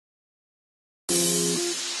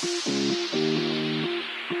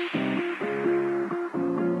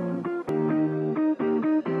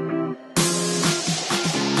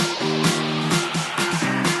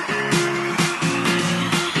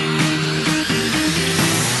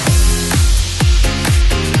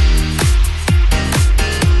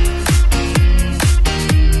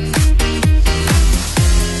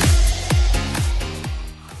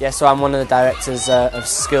so I'm one of the directors of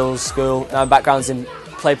SkillzSchool. My background's in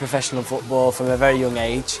play professional football from a very young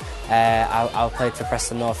age. I played for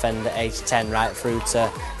Preston North End at age 10 right through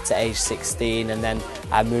to age 16, and then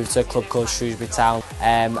I moved to a club called Shrewsbury Town.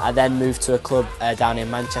 I then moved to a club down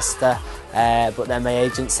in Manchester, but then my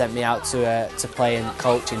agent sent me out to play and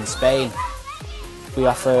coach in Spain. We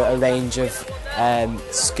offer a range of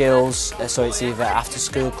skills, so it's either after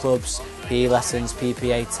school clubs, PE lessons,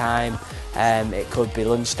 PPA time, it could be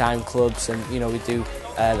lunchtime clubs, and you know, we do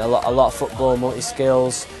a lot of football,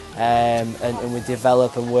 multi-skills, and we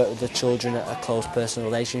develop and work with the children at a close personal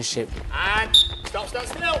relationship. And stop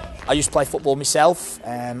still. I used to play football myself.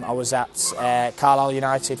 I was at Carlisle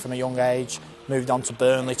United from a young age, moved on to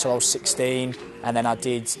Burnley till I was 16, and then I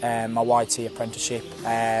did my YT apprenticeship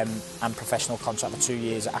and professional contract for 2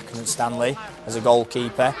 years at Accrington Stanley as a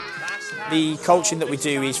goalkeeper. The coaching that we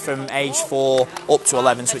do is from age 4 up to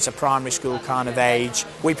 11, so it's a primary school kind of age.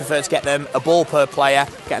 We prefer to get them a ball per player,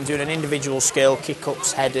 get them doing an individual skill,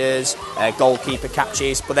 kick-ups, headers, goalkeeper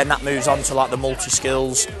catches, but then that moves on to like the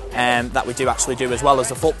multi-skills that we do actually do as well as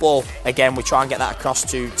the football. Again, we try and get that across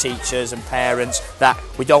to teachers and parents that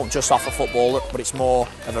we don't just offer football, but it's more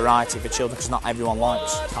a variety for children because not everyone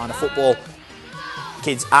likes kind of football.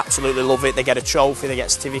 Kids absolutely love it. They get a trophy, they get a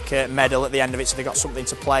certificate, medal at the end of it, so they've got something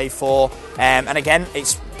to play for. And again,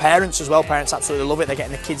 it's parents as well. Parents absolutely love it. They're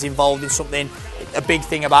getting the kids involved in something. A big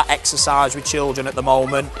thing about exercise with children at the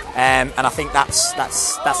moment, and I think that's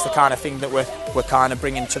the kind of thing that we're kind of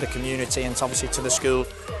bringing to the community and obviously to the school.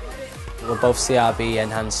 We're both CRB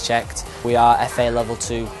enhanced checked. We are FA level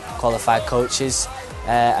 2 qualified coaches.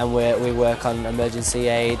 And we work on emergency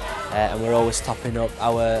aid, and we're always topping up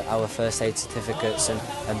our first aid certificates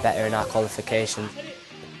and bettering our qualification.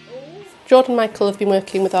 Jordan and Michael have been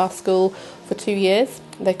working with our school for 2 years.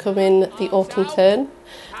 They come in the autumn term.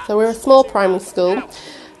 So we're a small primary school.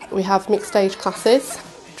 We have mixed age classes,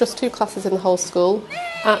 just 2 classes in the whole school.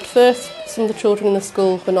 At first, some of the children in the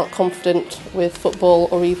school were not confident with football,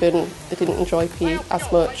 or even they didn't enjoy PE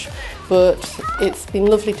as much. But it's been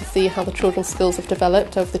lovely to see how the children's skills have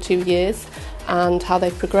developed over the 2 years and how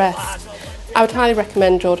they've progressed. I would highly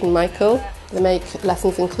recommend Jordan and Michael. They make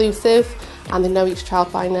lessons inclusive and they know each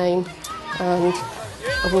child by name, and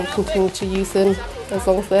I will continue to use them as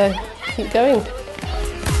long as they keep going.